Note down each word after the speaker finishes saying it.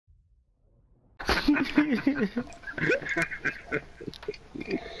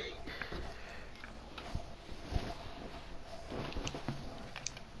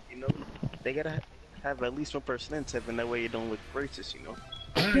You know, they gotta have at least one percent, and that way you don't look racist, you know?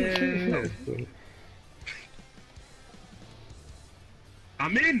 Yeah.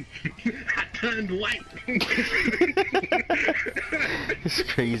 I'm in! I turned white! It's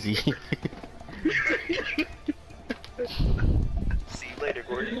crazy. See you later,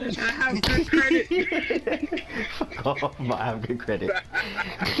 Gordon. I have good credit! Fuck off, I have good credit.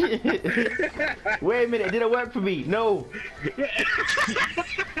 Wait a minute, it didn't work for me. No!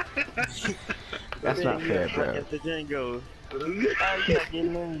 That's not fair, bro. Like the Django.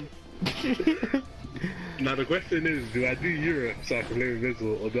 Now the question is, do I do Europe so I can live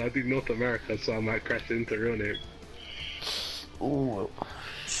invisible, or do I do North America so I might crash into real name? Ooh.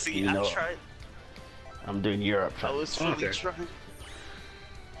 See, You know, I tried. I'm doing Europe. I was really trying.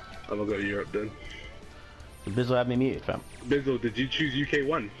 I'm gonna go to Europe then. Bizzle had me muted, fam. Bizzle, did you choose UK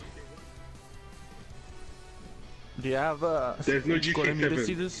 1? Do you have There's no UK Gordon, you to 7.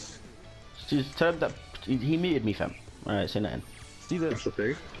 see this? Just tell him that he muted me, fam. Alright, say nothing. See That's this? the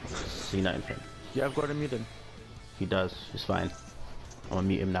thing. Say nothing, fam. You have Gordon muted. He does. It's fine. I'm gonna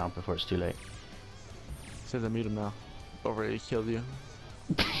mute him now before it's too late. Says I mute him now. Over he killed you.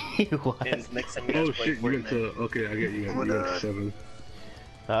 What? And next time you Oh guys play shit, you went Fortnite. to... Okay, I get you. You went to 7.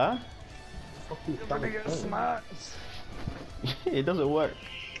 Huh? It doesn't work.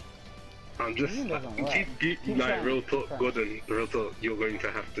 I'm just... keep like, real talk, Gordon. Real talk, you're going to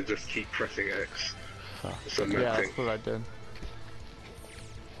have to just keep pressing X. Fuck. It's a mad Yeah, thing. that's what I did.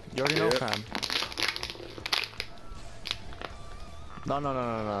 You already know, fam.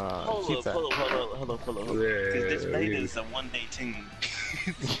 No. Keep that. Hold up. Yeah, Because this yeah, beta yeah. is a one-day team.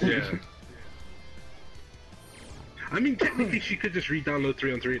 Yeah. I mean, technically she could just re-download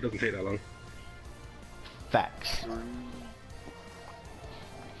 3 on 3, it doesn't take that long. Facts.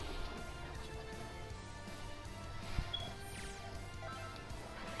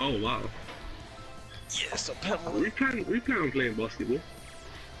 Oh wow. Yes, so Pamela. We plan on playing basketball.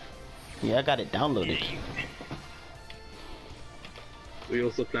 Yeah, I got it downloaded. We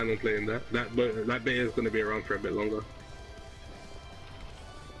also plan on playing that. That beta is going to be around for a bit longer.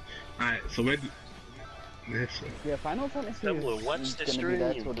 Alright, so when... Yes. Yeah, Final Fantasy Pamela, is watch the gonna be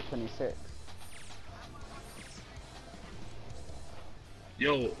there stream. till the 26th.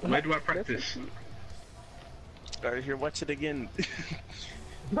 Yo, where do I practice? Alright, here, watch it again.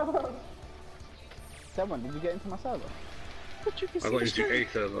 Someone, did you get into my server? But you can I see got the into stream. A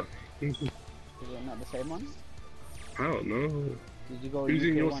server. Is it not the same one? I don't know. Did you go Who's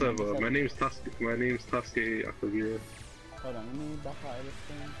in UK your 1 server? and My 7? name's Tuske Akagura. Hold on, let me back out of this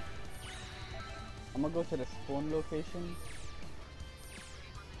thing. I'm gonna go to the spawn location.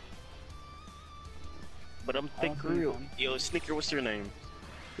 But I'm I thick don't think real. I'm- Yo, Sneaker, what's your name?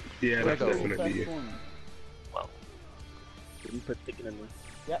 Yeah, that's Grego. definitely you. Spawn. Wow. Let me put thick in there.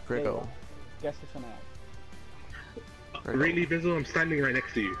 Yep, there you Grego. go. Guess what's on that? Really, Bizzle? I'm standing right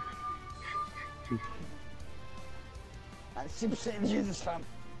next to you. I'm Super Saiyan Jesus, fam.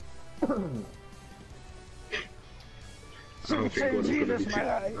 I don't think Gordon's gonna be Jesus,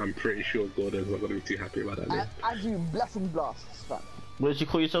 man. I'm pretty sure Gordon's not gonna be too happy about that name. I do blessing blasts, fam. What did you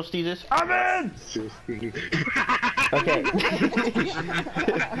call yourself, Steezus? I'm in! Okay.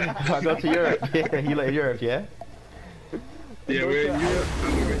 I go to Europe. Yeah, you like Europe, yeah? Yeah, we're in Europe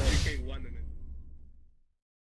and we're in UK.